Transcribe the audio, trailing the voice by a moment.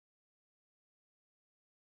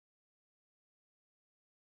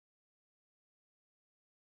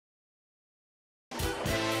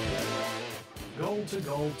Goal to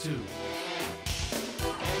Goal 2.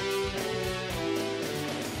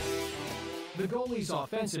 The goalie's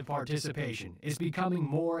offensive participation is becoming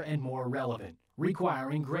more and more relevant,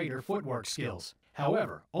 requiring greater footwork skills.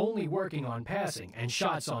 However, only working on passing and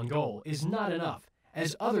shots on goal is not enough,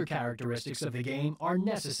 as other characteristics of the game are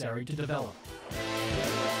necessary to develop.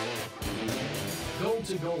 Goal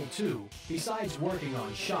to Goal 2, besides working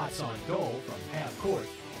on shots on goal from half court,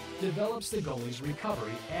 develops the goalie's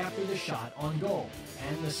recovery after the shot on goal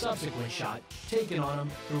and the subsequent shot taken on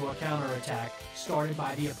him through a counterattack started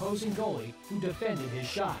by the opposing goalie who defended his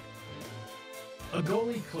shot. A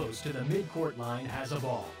goalie close to the mid-court line has a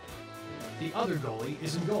ball. The other goalie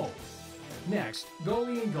is in goal. Next,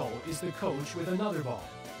 goalie in goal is the coach with another ball.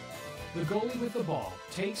 The goalie with the ball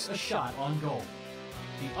takes a shot on goal.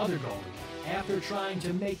 The other goalie, after trying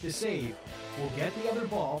to make the save, will get the other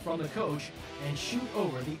ball from the coach and shoot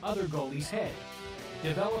over the other goalie's head,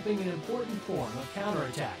 developing an important form of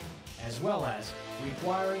counterattack, as well as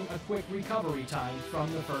requiring a quick recovery time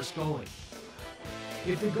from the first goalie.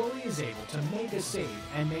 If the goalie is able to make a save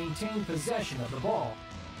and maintain possession of the ball,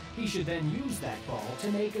 he should then use that ball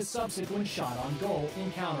to make a subsequent shot on goal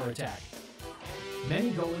in counterattack.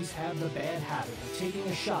 Many goalies have the bad habit of taking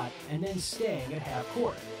a shot and then staying at half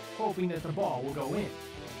court, hoping that the ball will go in.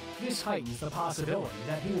 This heightens the possibility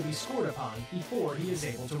that he will be scored upon before he is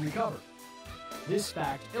able to recover. This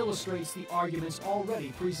fact illustrates the arguments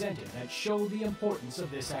already presented that show the importance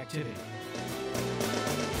of this activity.